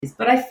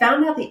but I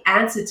found out the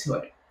answer to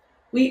it.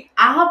 We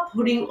are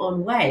putting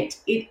on weight.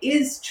 It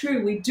is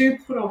true, we do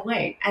put on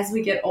weight as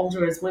we get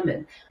older as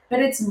women, but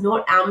it's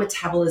not our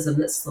metabolism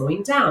that's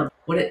slowing down.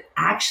 What it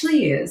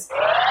actually is.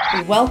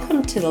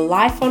 Welcome to the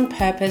Life on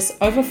Purpose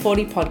Over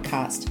 40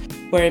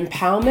 podcast, where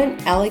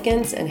empowerment,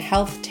 elegance, and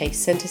health take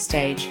center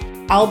stage.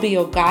 I'll be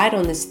your guide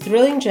on this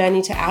thrilling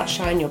journey to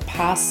outshine your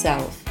past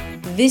self.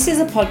 This is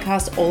a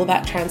podcast all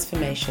about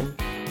transformation.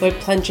 We're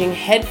plunging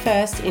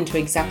headfirst into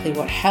exactly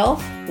what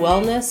health,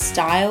 wellness,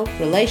 style,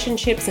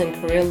 relationships, and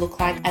career look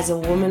like as a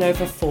woman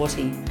over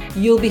 40.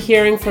 You'll be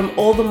hearing from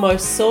all the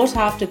most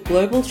sought-after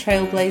global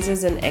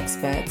trailblazers and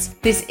experts.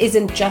 This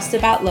isn't just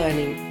about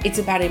learning, it's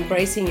about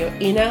embracing your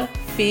inner,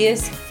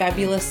 fierce,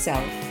 fabulous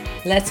self.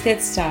 Let's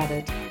get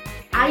started.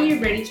 Are you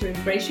ready to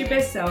embrace your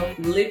best self,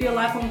 live your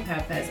life on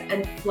purpose,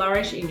 and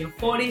flourish in your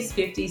 40s,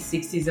 50s,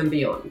 60s, and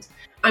beyond?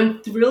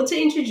 I'm thrilled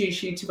to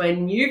introduce you to my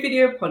new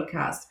video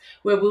podcast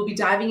where we'll be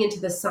diving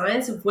into the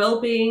science of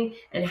well-being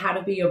and how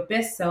to be your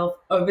best self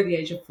over the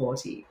age of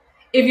 40.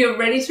 If you're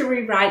ready to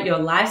rewrite your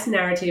life's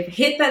narrative,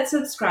 hit that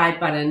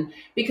subscribe button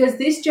because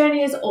this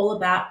journey is all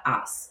about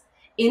us.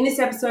 In this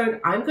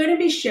episode, I'm going to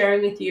be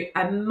sharing with you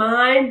a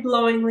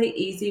mind-blowingly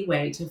easy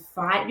way to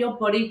fight your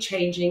body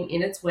changing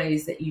in its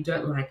ways that you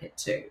don't like it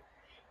to.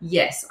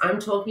 Yes, I'm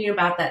talking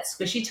about that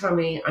squishy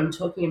tummy. I'm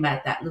talking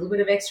about that little bit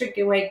of extra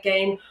weight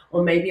gain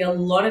or maybe a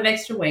lot of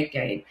extra weight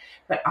gain.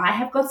 But I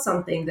have got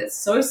something that's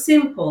so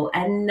simple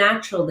and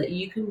natural that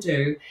you can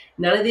do.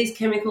 None of these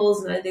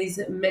chemicals, none of these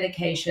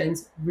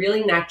medications,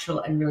 really natural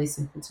and really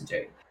simple to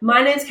do.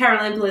 My name's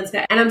Caroline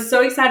Polinska, and I'm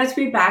so excited to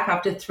be back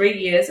after 3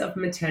 years of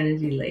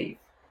maternity leave.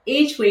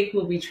 Each week,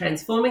 we'll be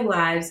transforming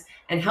lives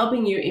and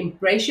helping you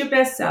embrace your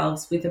best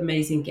selves with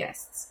amazing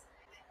guests.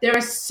 There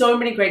are so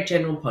many great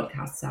general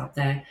podcasts out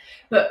there,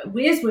 but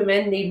we as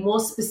women need more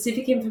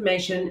specific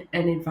information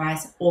and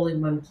advice all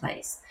in one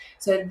place.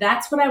 So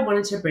that's what I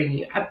wanted to bring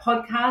you, a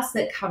podcast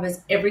that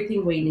covers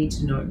everything we need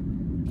to know.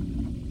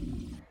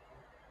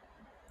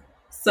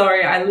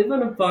 Sorry, I live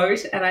on a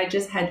boat and I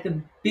just had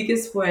the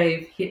biggest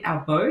wave hit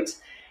our boat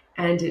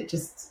and it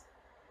just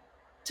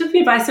took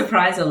me by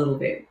surprise a little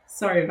bit.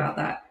 Sorry about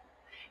that.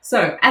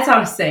 So, as I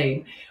was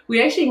saying,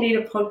 we actually need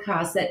a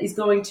podcast that is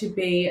going to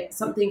be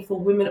something for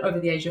women over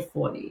the age of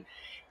 40.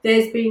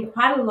 There's been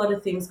quite a lot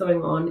of things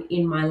going on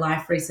in my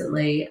life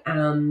recently,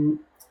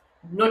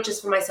 not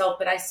just for myself,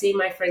 but I see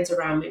my friends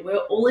around me. We're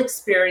all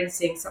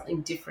experiencing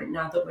something different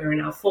now that we're in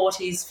our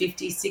 40s,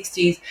 50s,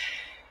 60s.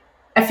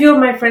 A few of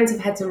my friends have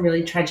had some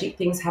really tragic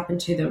things happen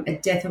to them. A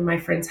death of my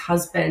friend's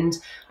husband.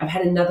 I've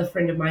had another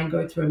friend of mine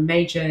go through a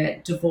major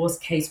divorce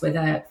case where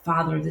the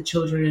father of the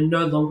children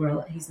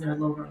he's no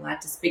longer allowed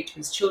to speak to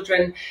his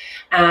children.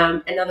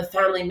 Another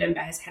family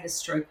member has had a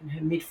stroke in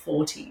her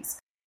mid-40s.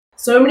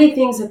 So many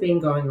things have been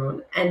going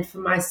on. And for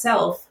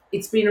myself,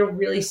 it's been a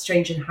really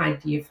strange and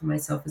hard year for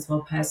myself as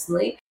well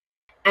personally.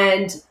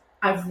 And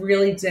I've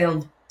really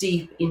delved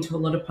deep into a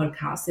lot of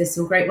podcasts. There's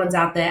some great ones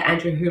out there.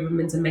 Andrew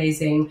Huberman's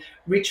amazing.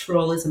 Rich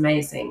Roll is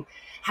amazing.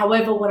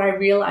 However, what I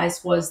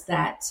realized was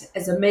that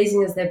as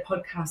amazing as their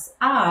podcasts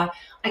are,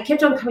 I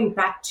kept on coming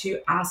back to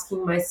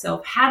asking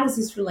myself, how does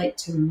this relate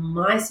to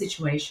my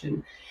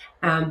situation?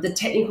 The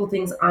technical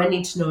things I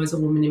need to know as a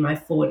woman in my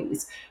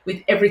 40s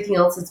with everything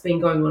else that's been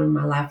going on in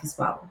my life as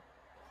well.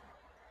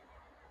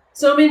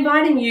 So I'm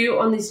inviting you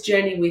on this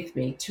journey with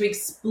me to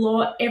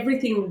explore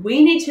everything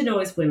we need to know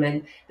as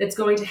women that's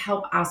going to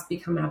help us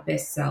become our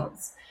best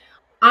selves.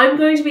 I'm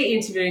going to be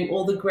interviewing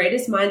all the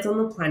greatest minds on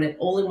the planet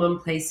all in one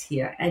place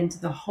here. And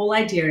the whole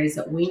idea is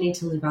that we need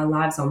to live our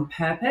lives on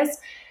purpose.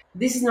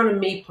 This is not a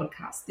me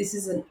podcast. This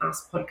is an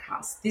us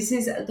podcast. This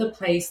is the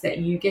place that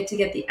you get to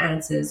get the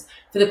answers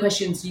for the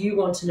questions you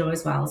want to know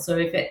as well. So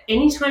if at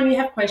any time you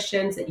have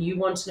questions that you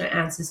want to know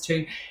answers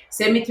to,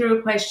 send me through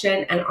a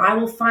question and I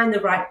will find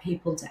the right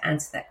people to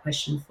answer that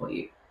question for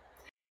you.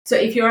 So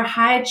if you're a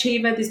high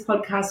achiever, this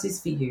podcast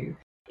is for you.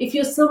 If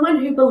you're someone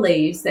who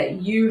believes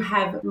that you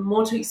have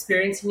more to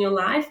experience in your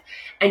life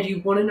and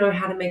you want to know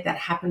how to make that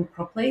happen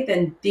properly,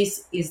 then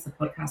this is the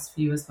podcast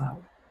for you as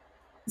well.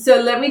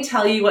 So let me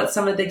tell you what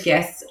some of the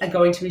guests are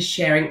going to be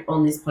sharing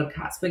on this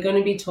podcast. We're going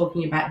to be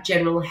talking about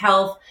general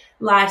health,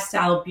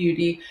 lifestyle,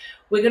 beauty.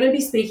 We're going to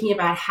be speaking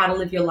about how to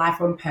live your life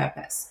on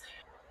purpose.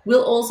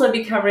 We'll also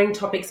be covering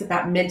topics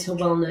about mental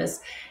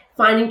wellness,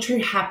 finding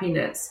true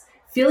happiness,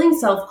 feeling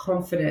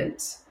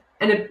self-confident.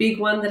 And a big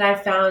one that I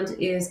found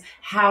is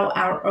how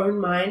our own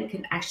mind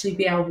can actually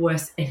be our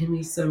worst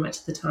enemy so much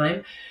of the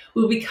time.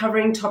 We'll be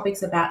covering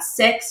topics about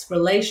sex,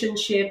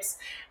 relationships,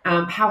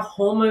 how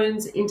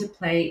hormones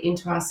interplay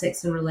into our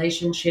sex and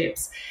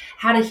relationships,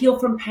 how to heal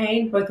from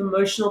pain, both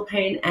emotional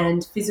pain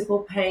and physical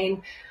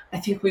pain. I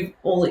think we've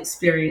all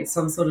experienced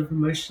some sort of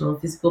emotional and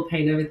physical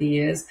pain over the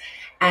years.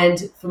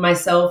 And for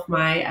myself,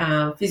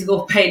 my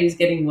physical pain is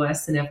getting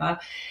worse than ever.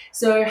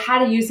 So how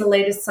to use the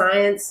latest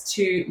science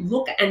to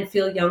look and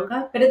feel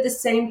younger, but at the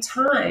same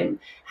time,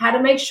 how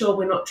to make sure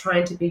we're not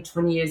trying to be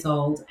 20 years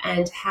old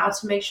and how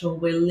to make sure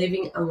we're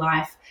living a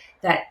life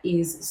that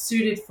is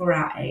suited for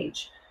our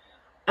age.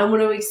 I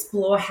want to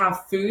explore how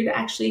food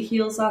actually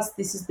heals us.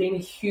 This has been a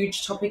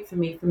huge topic for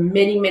me for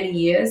many, many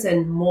years,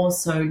 and more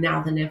so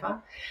now than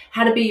ever.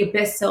 How to be your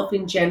best self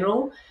in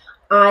general.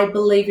 I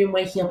believe in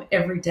waking up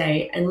every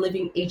day and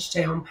living each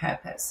day on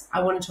purpose.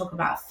 I want to talk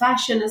about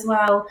fashion as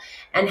well,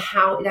 and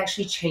how it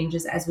actually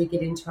changes as we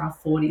get into our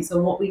 40s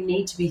and what we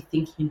need to be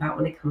thinking about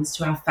when it comes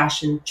to our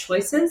fashion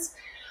choices.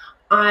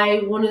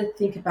 I want to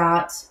think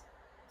about,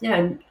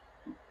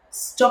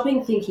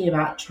 stopping thinking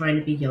about trying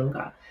to be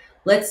younger.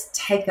 Let's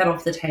take that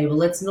off the table.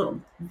 Let's not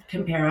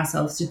compare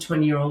ourselves to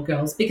 20-year-old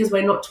girls, because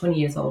we're not 20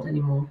 years old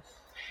anymore.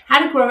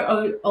 How to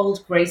grow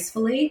old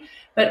gracefully,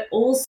 but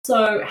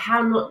also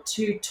how not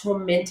to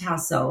torment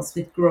ourselves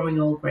with growing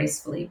old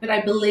gracefully. But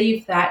I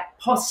believe that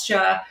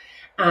posture,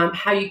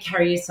 how you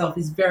carry yourself,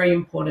 is very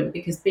important,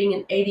 because being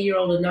an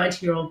 80-year-old or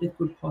 90-year-old with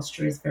good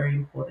posture is very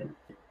important.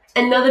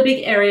 Another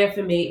big area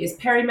for me is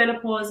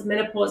perimenopause,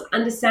 menopause,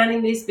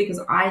 understanding this, because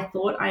I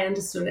thought I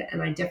understood it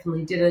and I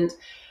definitely didn't.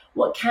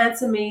 What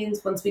cancer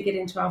means once we get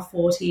into our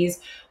 40s,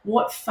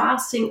 what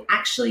fasting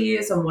actually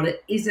is and what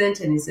it isn't,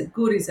 and is it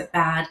good, is it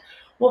bad?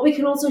 What we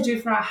can also do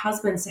for our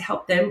husbands to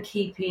help them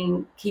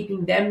keeping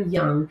them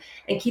young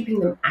and keeping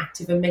them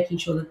active, and making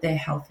sure that they're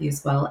healthy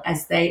as well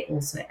as they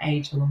also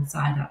age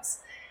alongside us.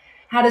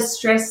 How to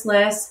stress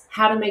less,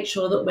 how to make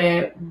sure that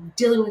we're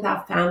dealing with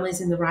our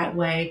families in the right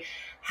way,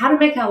 how to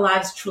make our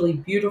lives truly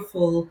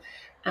beautiful.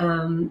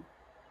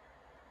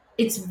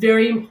 It's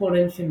very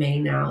important for me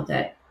now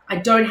that I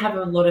don't have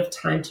a lot of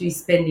time to be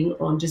spending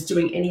on just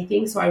doing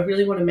anything. So I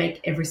really want to make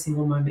every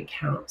single moment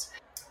count.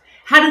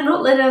 How to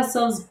not let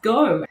ourselves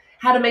go.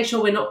 How to make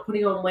sure we're not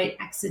putting on weight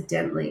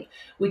accidentally,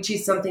 which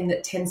is something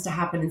that tends to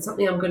happen, and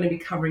something I'm going to be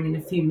covering in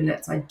a few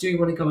minutes. I do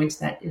want to go into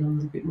that in a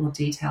little bit more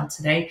detail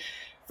today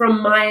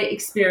from my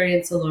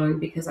experience alone,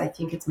 because I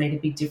think it's made a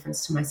big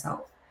difference to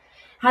myself.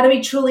 How to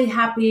be truly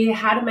happy,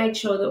 how to make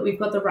sure that we've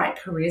got the right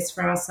careers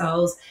for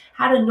ourselves,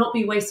 how to not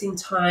be wasting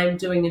time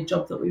doing a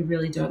job that we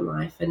really don't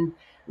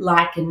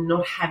and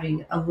not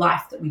having a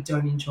life that we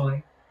don't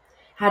enjoy.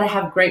 How to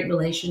have great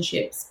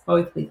relationships,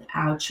 both with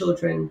our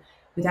children,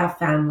 with our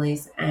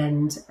families,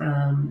 and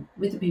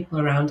with the people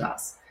around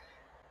us.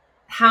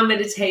 How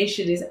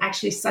meditation is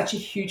actually such a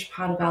huge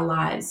part of our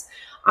lives.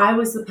 I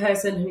was the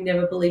person who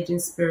never believed in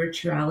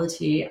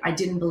spirituality. I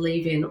didn't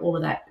believe in all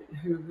of that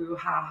hoo-hoo,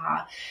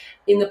 ha-ha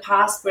in the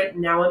past, but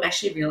now I'm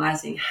actually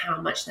realizing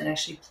how much that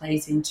actually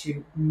plays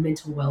into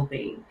mental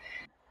well-being.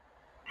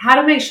 How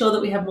to make sure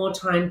that we have more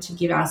time to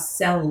give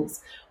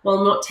ourselves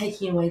while not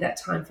taking away that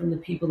time from the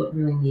people that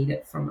really need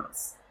it from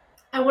us.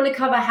 I want to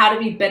cover how to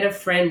be better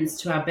friends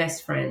to our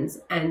best friends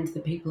and the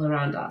people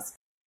around us.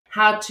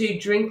 How to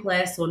drink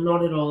less or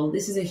not at all.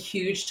 This is a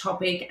huge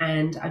topic,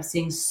 and I've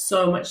seen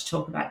so much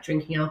talk about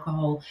drinking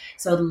alcohol,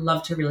 so I'd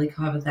love to really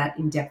cover that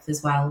in depth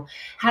as well.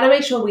 How to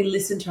make sure we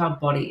listen to our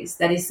bodies.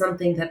 That is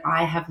something that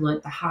I have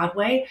learnt the hard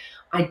way.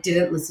 I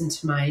didn't listen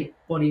to my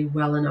body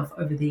well enough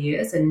over the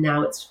years, and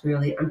now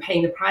I'm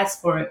paying the price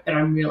for it, but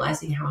I'm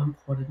realizing how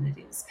important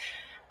it is.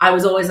 I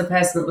was always a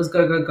person that was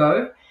go, go,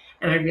 go,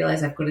 and I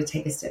realized I've got to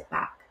take a step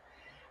back.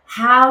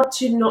 How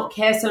to not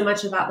care so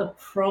much about the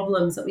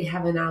problems that we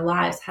have in our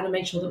lives, how to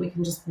make sure that we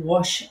can just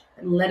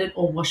let it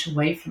all wash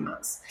away from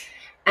us,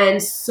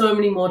 and so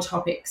many more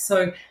topics.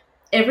 So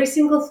every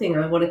single thing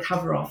I want to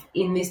cover off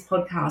in this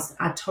podcast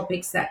are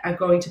topics that are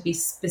going to be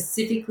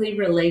specifically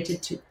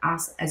related to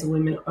us as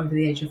women over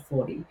the age of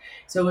 40.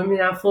 So women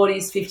in our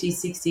 40s, 50s,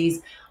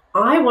 60s,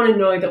 I want to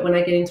know that when I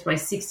get into my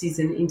 60s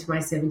and into my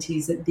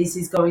 70s, that this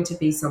is going to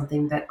be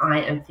something that I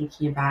am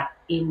thinking about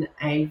in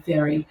a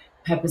very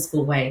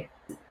purposeful way.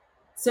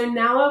 So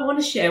now I want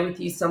to share with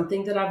you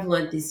something that I've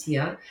learned this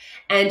year,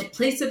 and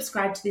please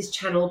subscribe to this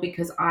channel,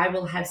 because I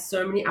will have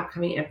so many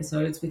upcoming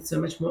episodes with so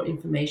much more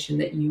information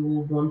that you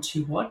will want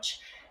to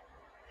watch.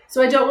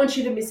 So I don't want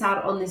you to miss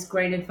out on this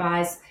great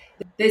advice.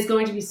 There's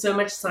going to be so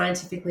much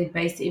scientifically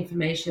based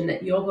information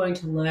that you're going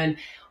to learn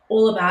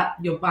all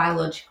about your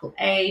biological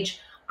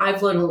age.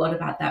 I've learned a lot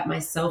about that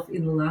myself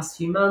in the last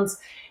few months.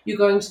 You're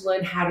going to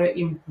learn how to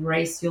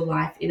embrace your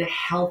life in a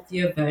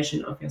healthier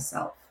version of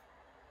yourself.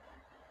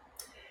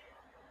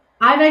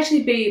 I've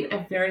actually been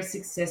a very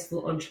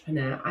successful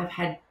entrepreneur. I've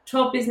had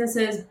 12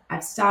 businesses.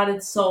 I've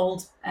started,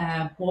 sold,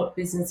 bought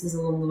businesses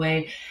along the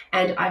way,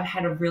 and I've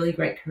had a really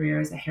great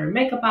career as a hair and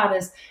makeup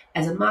artist,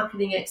 as a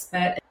marketing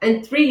expert.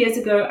 And 3 years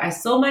ago, I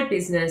sold my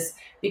business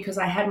because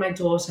I had my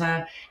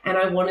daughter and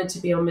I wanted to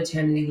be on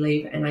maternity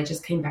leave, and I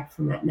just came back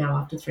from that now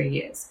after 3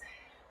 years.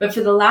 But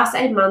for the last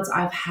 8 months,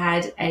 I've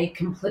had a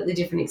completely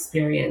different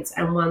experience,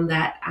 and one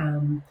that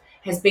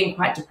has been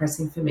quite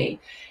depressing for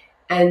me.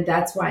 And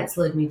that's why it's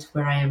led me to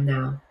where I am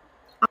now.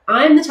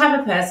 I'm the type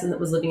of person that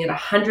was living at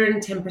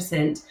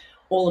 110%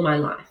 all of my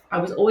life. I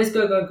was always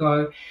go, go,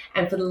 go.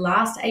 And for the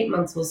last 8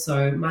 months or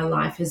so, my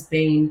life has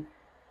been,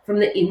 from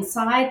the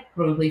inside,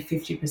 probably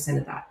 50%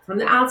 of that. From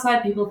the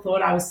outside, people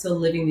thought I was still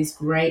living this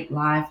great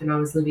life and I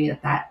was living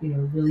at that,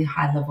 really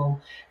high level,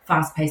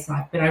 fast paced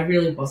life, but I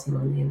really wasn't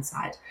on the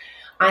inside.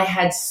 I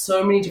had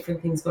so many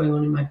different things going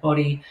on in my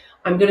body.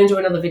 I'm going to do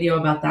another video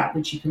about that,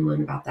 which you can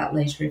learn about that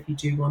later if you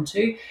do want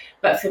to.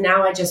 But for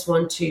now, I just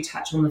want to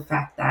touch on the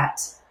fact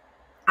that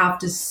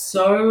after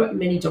so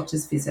many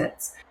doctor's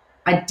visits,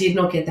 I did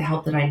not get the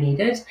help that I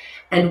needed.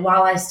 And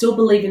while I still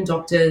believe in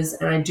doctors,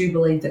 and I do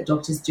believe that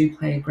doctors do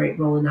play a great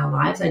role in our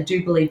lives, I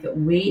do believe that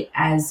we,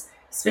 as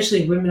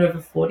especially women over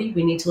 40,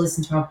 we need to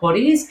listen to our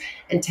bodies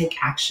and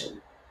take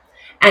action.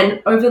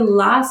 And over the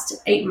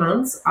last 8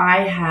 months, I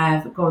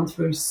have gone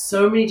through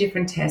so many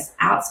different tests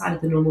outside of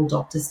the normal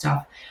doctor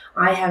stuff.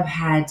 I have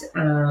had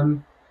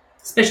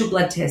special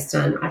blood tests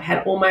done. I've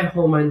had all my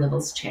hormone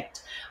levels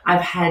checked.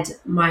 I've had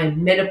all my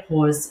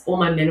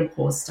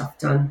menopause stuff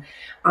done.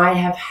 I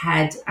have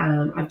had,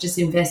 I've just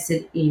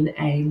invested in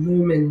a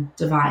Lumen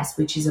device,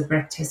 which is a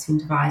breath testing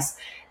device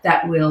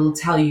that will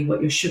tell you what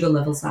your sugar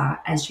levels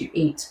are as you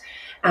eat.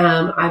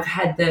 I've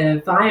had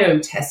the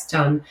Viome test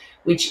done,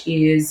 which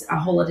is a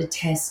whole lot of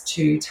tests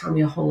to tell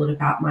me a whole lot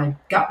about my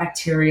gut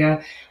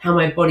bacteria, how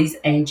my body's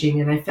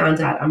aging. And I found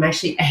out I'm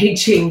actually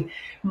aging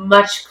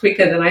much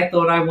quicker than I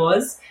thought I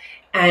was.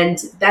 And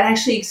that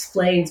actually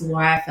explains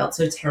why I felt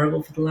so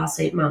terrible for the last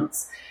 8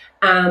 months.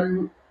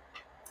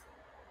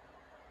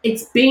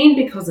 It's been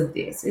because of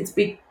this. It's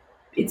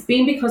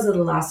been because of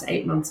the last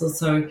 8 months or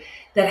so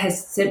that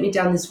has sent me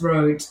down this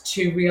road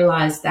to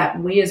realize that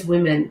we as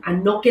women are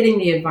not getting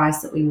the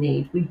advice that we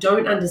need. We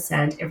don't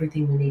understand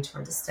everything we need to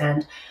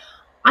understand.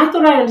 I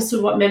thought I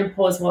understood what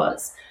menopause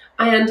was.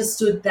 I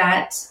understood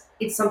that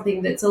it's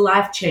something that's a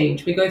life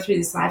change. We go through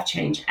this life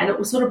change, and it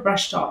was sort of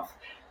brushed off.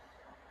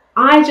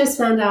 I just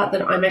found out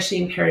that I'm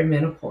actually in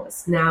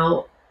perimenopause.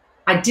 Now,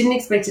 I didn't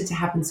expect it to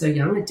happen so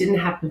young. It didn't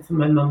happen for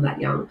my mum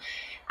that young.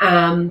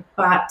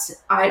 But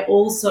I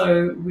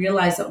also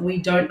realized that we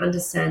don't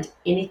understand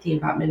anything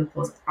about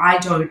menopause. I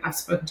don't. I've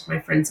spoken to my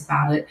friends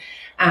about it.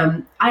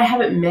 I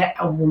haven't met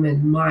a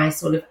woman my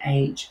sort of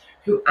age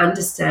who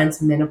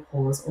understands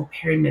menopause or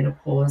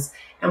perimenopause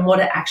and what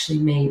it actually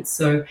means.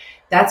 So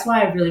that's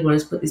why I really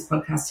wanted to put this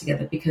podcast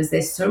together, because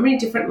there's so many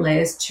different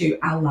layers to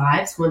our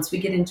lives once we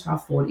get into our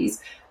 40s.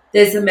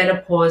 There's the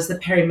menopause, the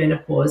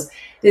perimenopause.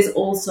 There's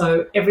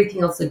also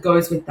everything else that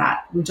goes with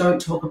that we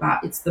don't talk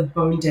about. It's the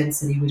bone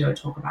density we don't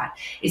talk about.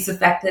 It's the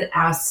fact that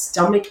our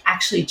stomach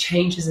actually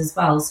changes as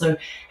well. So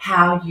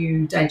how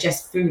you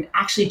digest food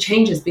actually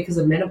changes because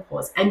of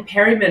menopause and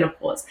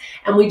perimenopause.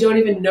 And we don't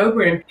even know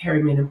we're in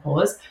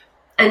perimenopause.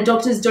 And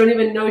doctors don't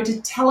even know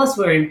to tell us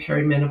we're in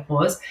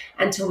perimenopause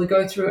until we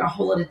go through a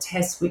whole lot of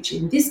tests, which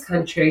in this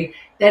country,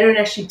 they don't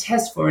actually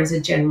test for as a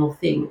general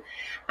thing.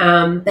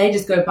 They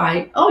just go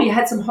by, oh, you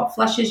had some hot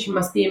flushes, you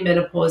must be in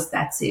menopause,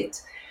 that's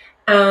it.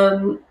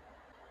 But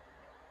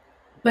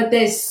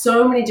there's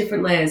so many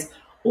different layers.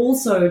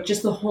 Also,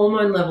 just the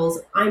hormone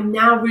levels. I'm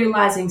now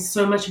realizing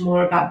so much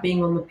more about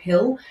being on the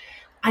pill.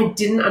 I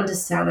didn't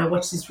understand. I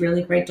watched this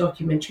really great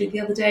documentary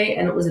the other day,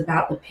 and it was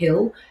about the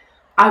pill.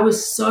 I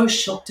was so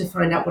shocked to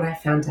find out what I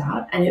found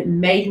out, and it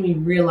made me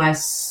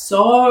realize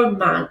so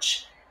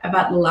much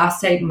about the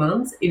last 8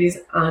 months. It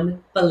is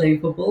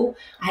unbelievable.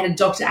 I had a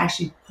doctor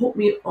actually put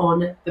me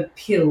on the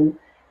pill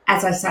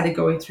as I started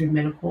going through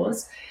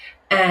menopause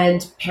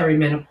and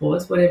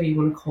perimenopause, whatever you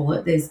want to call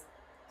it. There's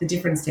the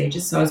different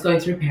stages. So I was going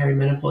through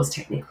perimenopause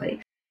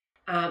technically.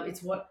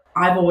 It's what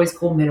I've always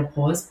called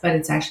menopause, but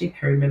it's actually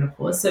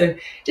perimenopause. So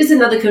just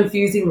another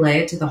confusing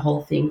layer to the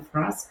whole thing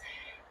for us.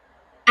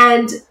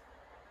 And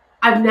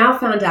I've now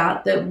found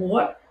out that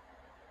what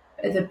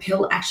the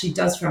pill actually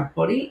does for our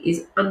body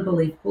is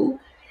unbelievable.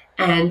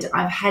 And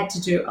I've had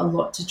to do a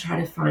lot to try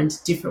to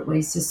find different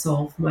ways to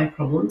solve my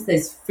problems.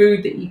 There's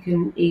food that you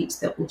can eat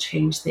that will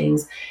change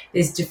things.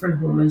 There's different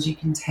hormones you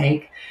can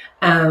take.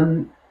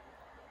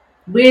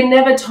 We're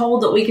never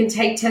told that we can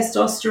take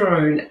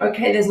testosterone.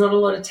 Okay, there's not a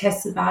lot of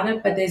tests about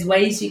it, but there's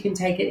ways you can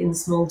take it in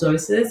small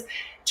doses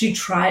to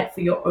try it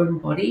for your own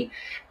body.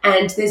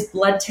 And there's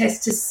blood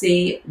tests to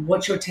see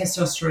what your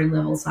testosterone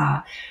levels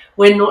are.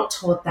 We're not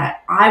taught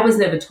that. I was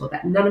never taught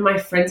that. None of my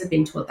friends have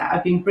been taught that.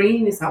 I've been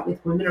bringing this up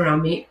with women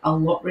around me a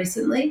lot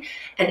recently,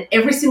 and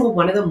every single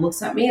one of them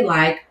looks at me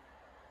like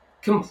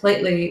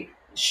completely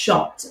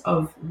shocked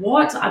of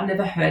what? I've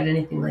never heard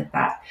anything like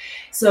that.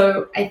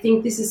 So I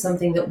think this is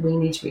something that we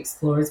need to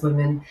explore as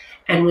women,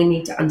 and we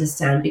need to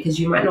understand, because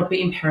you might not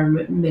be in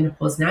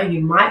perimenopause now.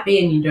 You might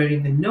be and you don't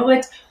even know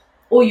it,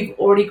 or you've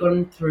already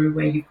gone through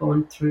where you've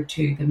gone through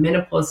to the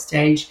menopause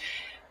stage.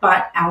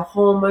 But our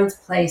hormones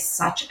play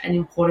such an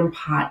important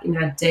part in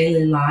our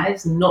daily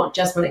lives, not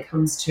just when it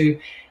comes to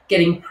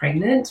getting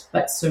pregnant,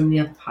 but so many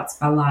other parts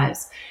of our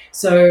lives.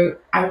 So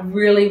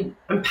I'm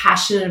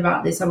passionate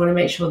about this. I want to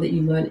make sure that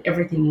you learn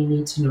everything you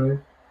need to know.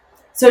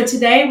 So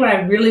today, what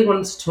I really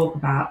wanted to talk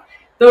about,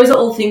 those are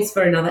all things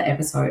for another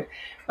episode.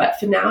 But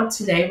for now,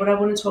 today, what I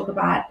want to talk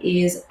about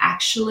is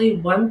actually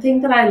one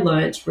thing that I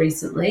learned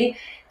recently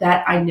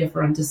that I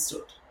never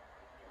understood.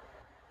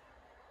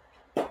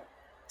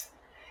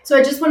 So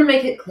I just want to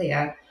make it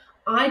clear,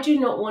 I do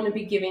not want to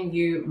be giving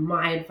you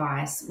my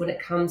advice when it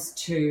comes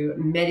to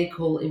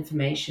medical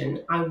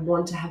information. I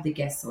want to have the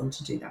guests on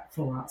to do that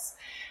for us.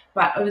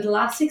 But over the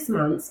last 6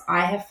 months,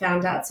 I have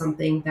found out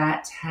something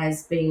that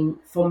has been,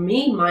 for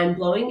me,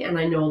 mind-blowing, and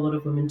I know a lot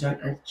of women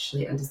don't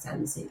actually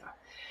understand this either.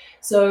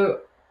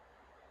 So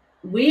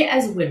we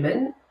as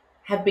women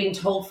have been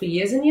told for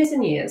years and years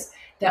and years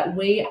that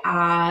we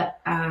are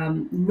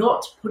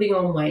not putting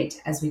on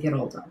weight as we get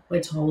older.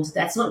 We're told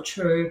that's not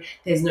true.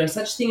 There's no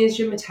such thing as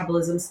your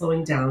metabolism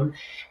slowing down.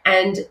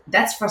 And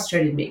that's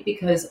frustrated me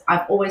because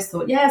I've always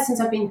thought, since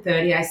I've been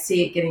 30, I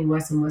see it getting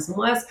worse and worse and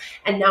worse.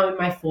 And now in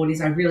my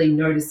 40s, I really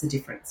notice the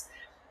difference.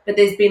 But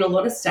there's been a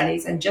lot of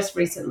studies, and just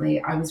recently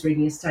I was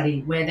reading a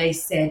study where they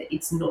said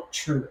it's not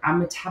true. Our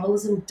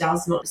metabolism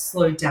does not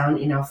slow down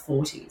in our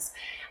 40s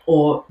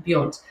or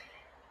beyond.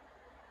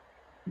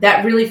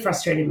 That really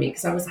frustrated me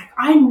because I was like,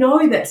 I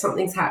know that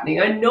something's happening.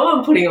 I know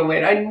I'm putting on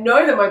weight. I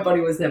know that my body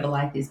was never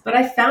like this. But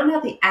I found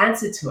out the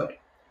answer to it.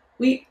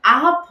 We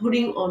are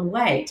putting on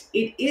weight.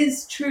 It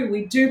is true.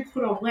 We do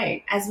put on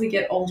weight as we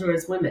get older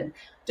as women.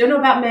 Don't know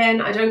about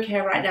men. I don't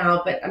care right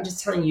now. But I'm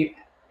just telling you,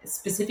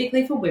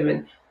 specifically for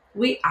women,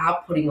 we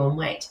are putting on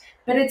weight.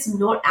 But it's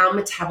not our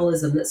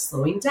metabolism that's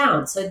slowing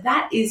down. So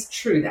that is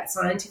true. That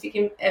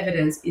scientific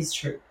evidence is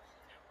true.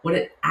 What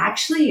it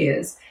actually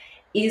is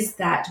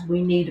that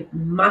we need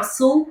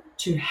muscle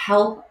to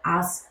help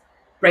us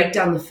break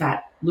down the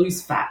fat,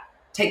 lose fat,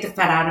 take the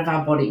fat out of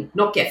our body,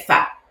 not get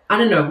fat. I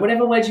don't know,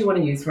 whatever words you want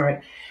to use for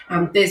it.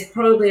 There's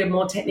probably a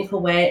more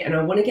technical way, and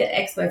I want to get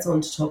experts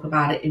on to talk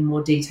about it in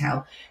more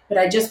detail. But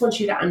I just want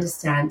you to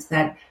understand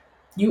that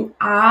you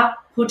are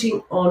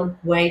putting on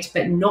weight,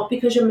 but not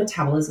because your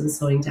metabolism is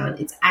slowing down.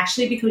 It's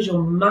actually because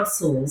your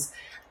muscles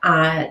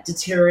are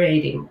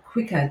deteriorating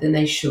quicker than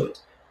they should.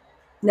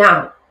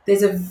 Now,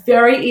 there's a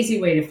very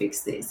easy way to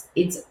fix this.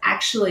 It's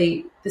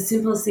actually the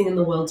simplest thing in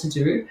the world to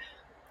do.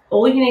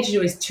 All you need to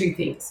do is two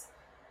things.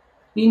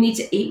 You need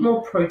to eat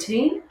more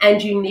protein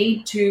and you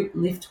need to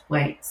lift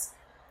weights.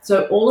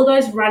 So all of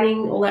those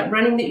running, all that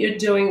running that you're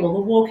doing, all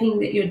the walking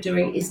that you're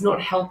doing is not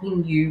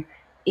helping you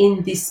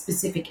in this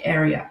specific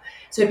area.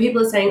 So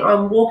people are saying,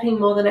 I'm walking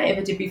more than I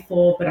ever did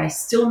before, but I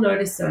still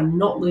notice that I'm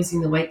not losing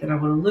the weight that I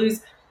want to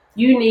lose.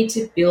 You need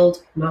to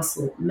build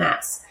muscle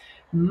mass.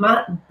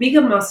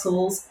 Bigger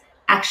muscles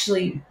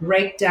actually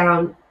break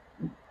down,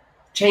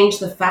 change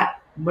the fat,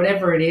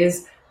 whatever it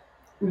is,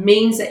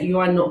 means that you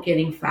are not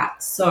getting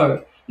fat.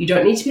 So you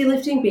don't need to be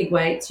lifting big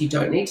weights. You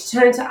don't need to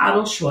turn into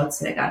Arnold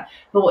Schwarzenegger.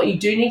 But what you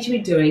do need to be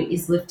doing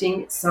is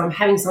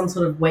having some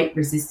sort of weight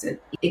resistance.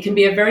 It can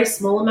be a very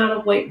small amount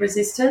of weight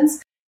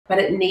resistance, but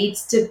it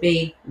needs to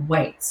be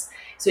weights.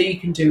 So you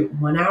can do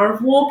 1 hour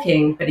of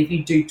walking, but if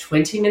you do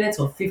 20 minutes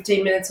or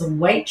 15 minutes of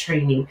weight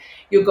training,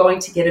 you're going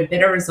to get a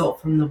better result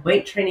from the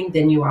weight training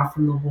than you are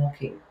from the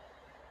walking.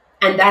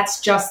 And that's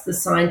just the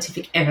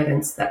scientific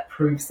evidence that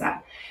proves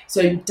that.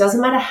 So it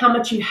doesn't matter how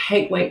much you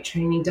hate weight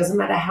training, doesn't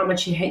matter how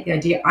much you hate the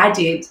idea.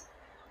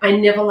 I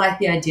never liked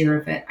the idea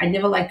of it. I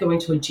never liked going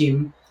to a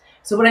gym.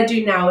 So what I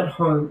do now at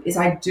home is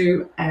I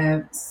do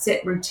a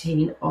set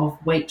routine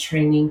of weight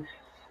training,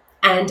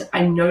 and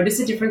I notice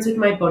a difference with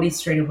my body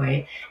straight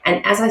away.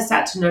 And as I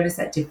start to notice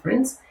that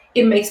difference,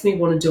 it makes me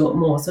want to do it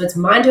more. So it's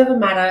mind over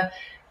matter.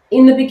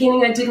 In the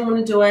beginning, I didn't want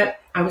to do it.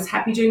 I was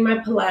happy doing my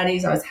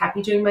Pilates. I was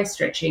happy doing my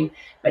stretching.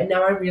 But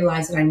now I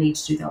realize that I need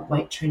to do that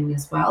weight training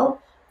as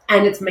well.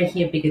 And it's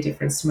making a bigger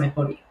difference to my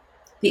body.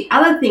 The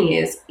other thing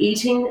is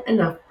eating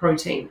enough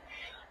protein.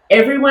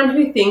 Everyone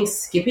who thinks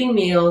skipping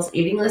meals,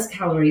 eating less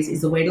calories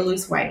is the way to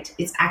lose weight.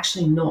 It's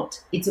actually not.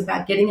 It's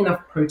about getting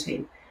enough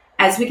protein.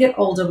 As we get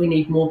older, we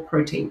need more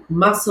protein.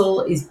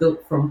 Muscle is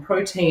built from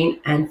protein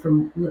and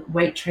from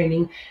weight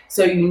training.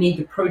 So you need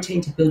the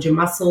protein to build your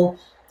muscle.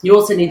 You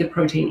also need the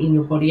protein in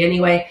your body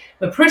anyway.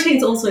 But protein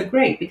is also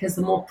great because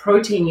the more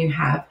protein you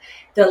have,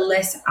 the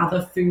less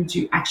other foods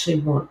you actually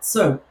want.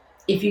 So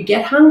if you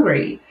get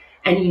hungry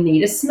and you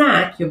need a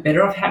snack, you're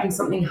better off having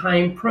something high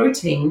in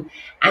protein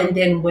and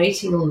then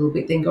waiting a little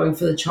bit than going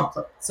for the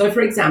chocolate. So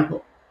for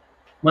example,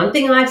 one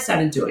thing I've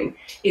started doing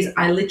is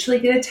I literally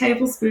get a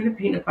tablespoon of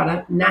peanut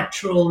butter,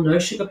 natural, no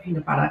sugar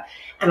peanut butter,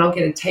 and I'll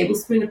get a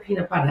tablespoon of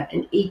peanut butter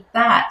and eat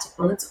that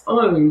on its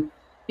own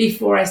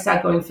before I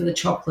start going for the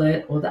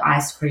chocolate or the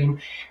ice cream.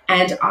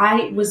 And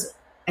I was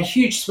a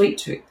huge sweet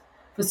tooth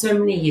for so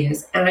many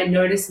years, and I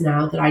notice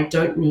now that I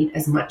don't need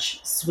as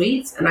much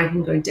sweets, and I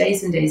can go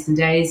days and days and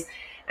days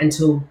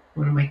until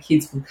one of my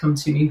kids will come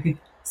to me with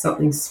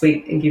something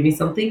sweet and give me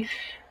something.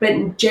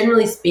 But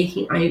generally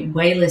speaking, I eat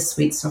way less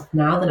sweet stuff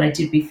now than I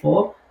did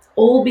before,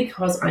 all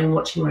because I'm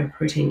watching my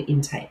protein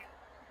intake.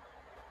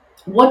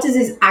 What does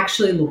this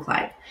actually look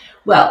like?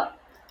 Well,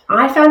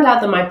 I found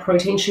out that my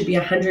protein should be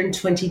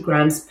 120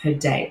 grams per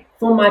day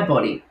for my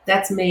body.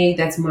 That's me.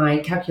 That's my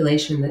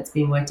calculation that's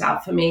been worked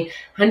out for me,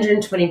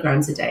 120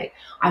 grams a day.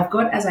 I've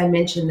got, as I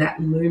mentioned, that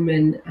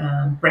Lumen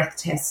breath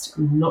test.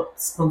 I'm not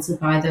sponsored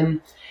by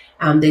them.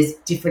 There's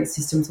different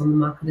systems on the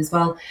market as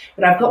well.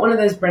 But I've got one of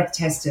those breath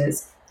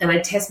testers, and I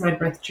test my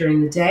breath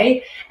during the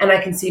day, and I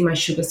can see my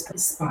sugar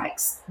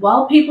spikes.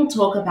 While people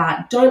talk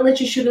about don't let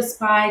your sugar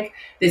spike,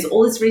 there's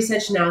all this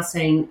research now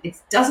saying it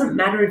doesn't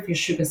matter if your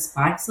sugar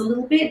spikes a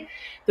little bit.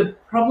 The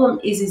problem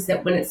is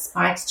that when it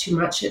spikes too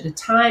much at a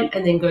time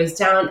and then goes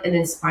down and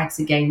then spikes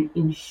again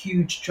in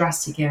huge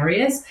drastic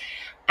areas.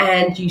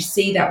 And you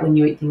see that when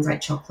you eat things like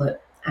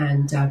chocolate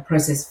and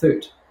processed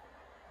food.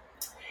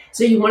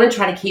 So you want to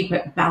try to keep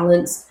it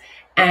balanced,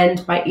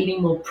 and by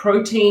eating more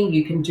protein,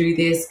 you can do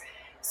this.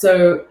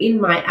 So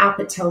in my app,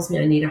 it tells me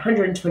I need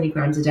 120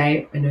 grams a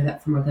day. I know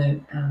that from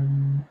other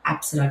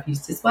apps that I've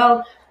used as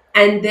well.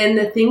 And then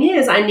the thing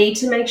is, I need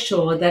to make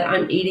sure that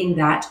I'm eating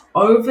that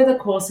over the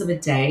course of a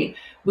day,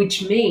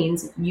 which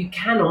means you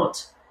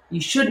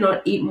should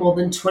not eat more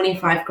than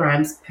 25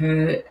 grams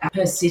per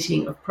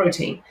sitting of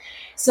protein.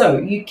 So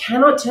you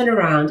cannot turn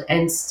around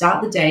and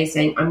start the day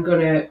saying, I'm going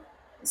to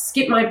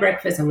skip my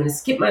breakfast, I'm going to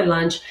skip my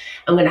lunch,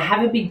 I'm going to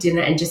have a big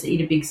dinner and just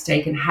eat a big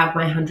steak and have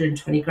my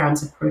 120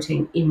 grams of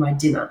protein in my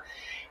dinner.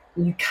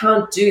 You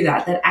can't do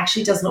that. That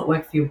actually does not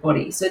work for your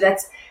body. So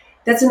that's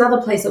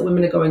another place that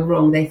women are going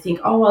wrong. They think,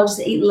 oh, I'll just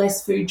eat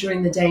less food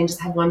during the day and just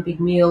have one big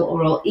meal,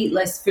 or I'll eat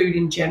less food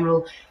in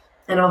general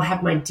and I'll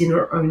have my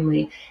dinner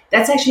only.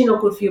 That's actually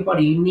not good for your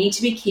body. You need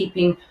to be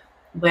keeping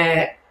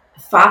where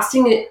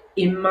fasting,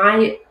 in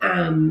my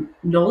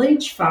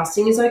knowledge,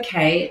 fasting is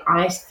okay.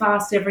 I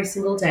fast every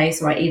single day.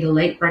 So I eat a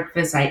late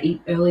breakfast, I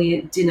eat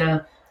early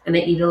dinner, and I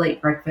eat a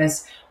late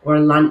breakfast or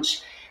a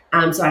lunch.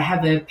 So I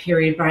have a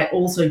period, but I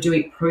also do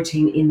eat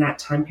protein in that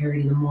time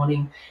period in the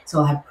morning. So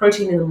I'll have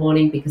protein in the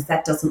morning because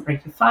that doesn't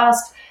break your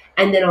fast.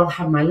 And then I'll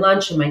have my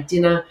lunch and my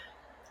dinner.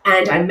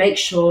 And I make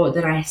sure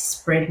that I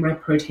spread my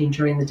protein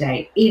during the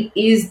day. It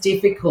is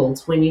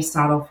difficult when you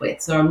start off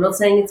with. So I'm not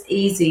saying it's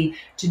easy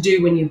to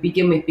do when you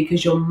begin with,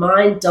 because your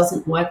mind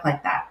doesn't work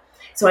like that.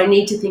 So I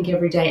need to think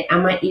every day,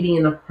 am I eating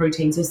enough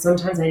protein? So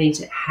sometimes I need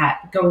to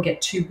go and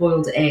get 2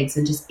 boiled eggs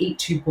and just eat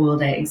 2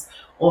 boiled eggs,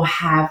 or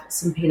have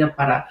some peanut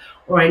butter,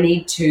 or I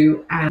need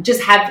to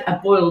just have a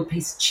boiled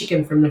piece of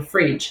chicken from the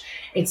fridge.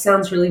 It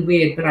sounds really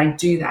weird, but I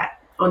do that.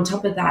 On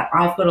top of that,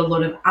 I've got a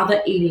lot of other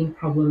eating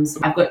problems.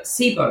 I've got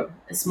SIBO,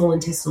 a small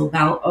intestinal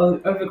bowel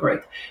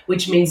overgrowth,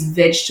 which means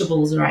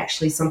vegetables are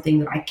actually something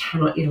that I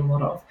cannot eat a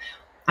lot of.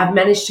 I've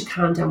managed to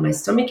calm down my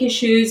stomach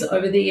issues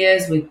over the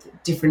years with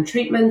different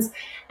treatments,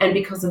 and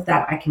because of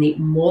that, I can eat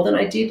more than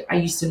I did. I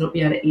used to not be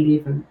able to eat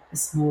even the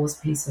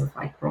smallest piece of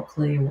like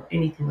broccoli or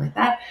anything like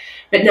that,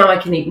 but now I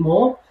can eat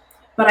more.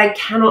 But I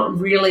cannot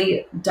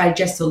really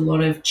digest a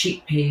lot of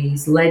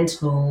chickpeas,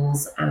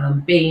 lentils,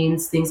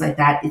 beans, things like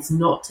that. It's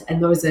not,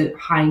 and those are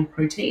high in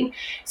protein.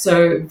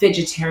 So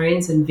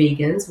vegetarians and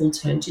vegans will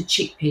turn to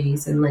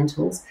chickpeas and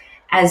lentils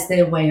as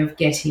their way of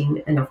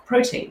getting enough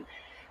protein.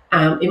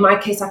 In my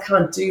case, I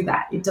can't do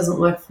that. It doesn't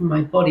work for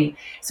my body.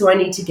 So I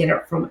need to get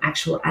it from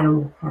actual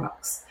animal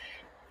products.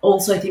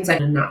 Also, things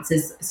like nuts.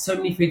 There's so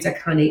many foods I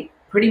can't eat.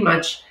 Pretty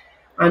much,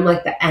 I'm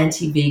like the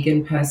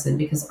anti-vegan person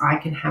because I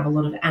can have a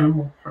lot of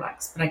animal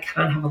products, but I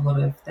can't have a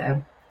lot of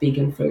the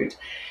vegan food.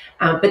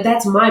 But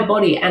that's my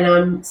body, and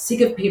I'm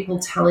sick of people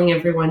telling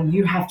everyone,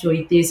 you have to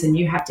eat this and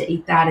you have to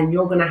eat that and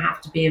you're going to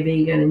have to be a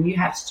vegan and you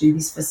have to do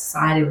this for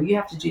society, or you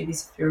have to do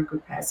this if you're a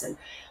good person.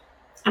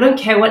 I don't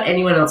care what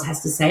anyone else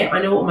has to say.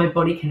 I know what my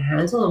body can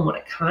handle and what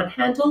it can't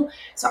handle,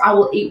 so I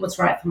will eat what's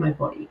right for my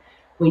body.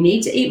 We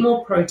need to eat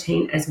more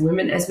protein as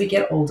women as we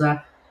get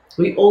older.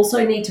 We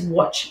also need to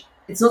watch,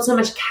 it's not so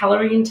much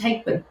calorie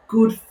intake, but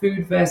good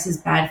food versus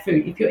bad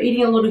food. If you're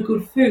eating a lot of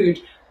good food,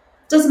 it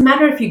doesn't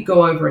matter if you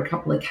go over a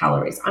couple of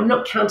calories. I'm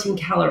not counting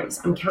calories.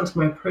 I'm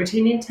counting my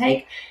protein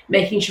intake,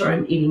 making sure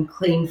I'm eating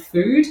clean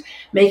food,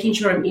 making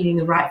sure I'm eating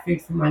the right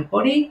food for my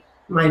body.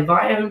 My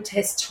Viome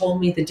test told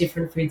me the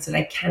different foods that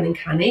I can and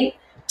can't eat.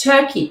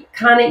 Turkey,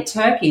 can't eat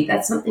turkey.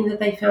 That's something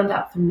that they found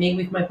out for me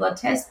with my blood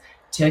test.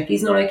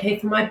 Turkey's not okay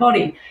for my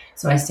body,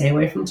 so I stay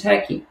away from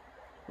turkey.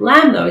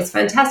 Lamb, though, is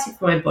fantastic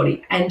for my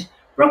body, and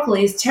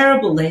broccoli is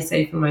terrible, they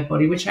say, for my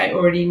body, which I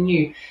already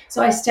knew.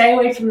 So I stay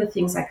away from the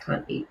things I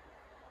can't eat.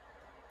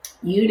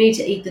 You need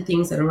to eat the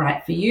things that are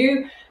right for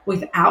you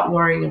without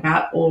worrying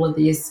about all of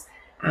this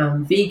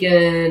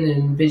vegan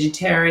and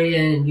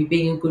vegetarian and you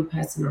being a good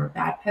person or a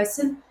bad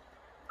person.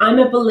 I'm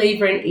a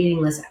believer in eating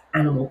less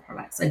animal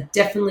products. I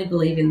definitely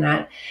believe in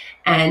that.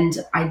 And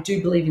I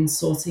do believe in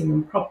sourcing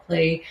them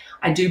properly.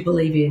 I do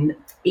believe in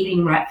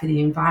eating right for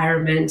the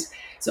environment.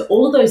 So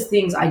all of those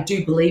things I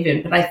do believe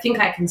in, but I think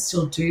I can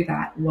still do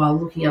that while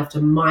looking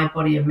after my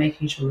body and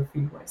making sure the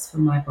food works for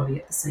my body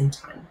at the same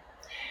time.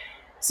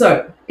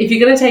 So if you're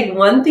going to take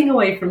one thing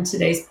away from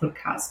today's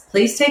podcast,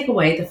 please take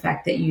away the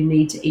fact that you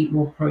need to eat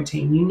more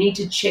protein. You need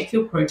to check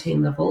your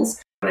protein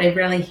levels. I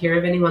rarely hear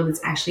of anyone that's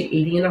actually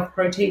eating enough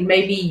protein.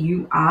 Maybe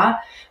you are,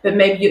 but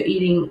maybe you're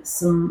eating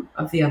some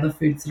of the other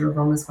foods that are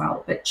wrong as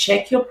well. But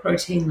check your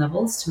protein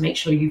levels to make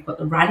sure you've got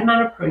the right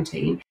amount of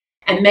protein,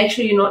 and make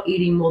sure you're not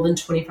eating more than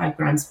 25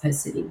 grams per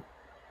sitting.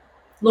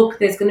 Look,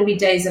 there's going to be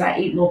days that I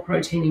eat more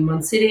protein in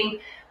one sitting.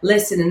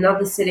 less in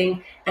another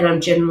sitting, and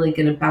I'm generally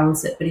going to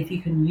balance it. But if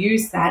you can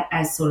use that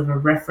as sort of a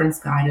reference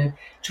guide of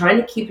trying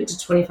to keep it to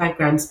 25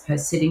 grams per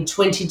sitting,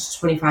 20 to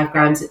 25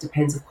 grams, it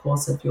depends, of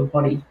course, of your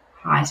body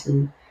height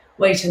and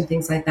weight and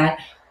things like that.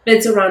 But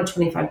it's around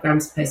 25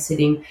 grams per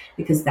sitting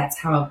because that's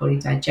how our body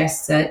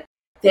digests it.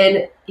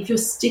 Then if you're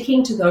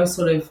sticking to those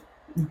sort of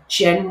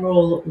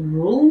general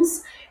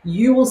rules,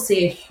 you will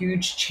see a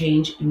huge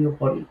change in your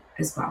body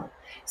as well.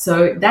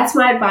 So that's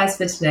my advice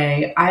for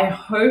today. I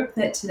hope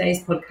that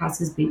today's podcast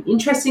has been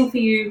interesting for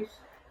you.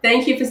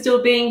 Thank you for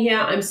still being here.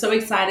 I'm so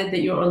excited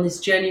that you're on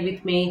this journey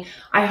with me.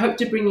 I hope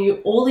to bring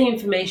you all the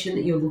information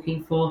that you're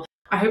looking for.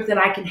 I hope that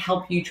I can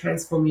help you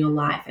transform your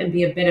life and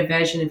be a better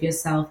version of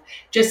yourself,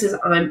 just as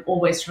I'm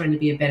always trying to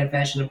be a better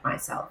version of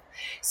myself.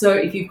 So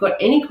if you've got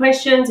any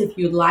questions, if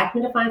you'd like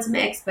me to find some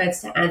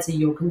experts to answer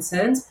your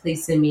concerns,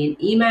 please send me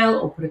an email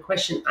or put a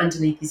question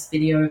underneath this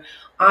video.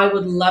 I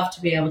would love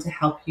to be able to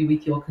help you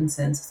with your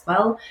concerns as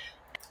well.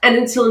 And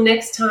until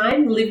next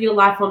time, live your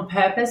life on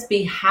purpose,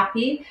 be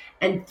happy,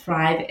 and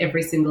thrive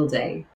every single day.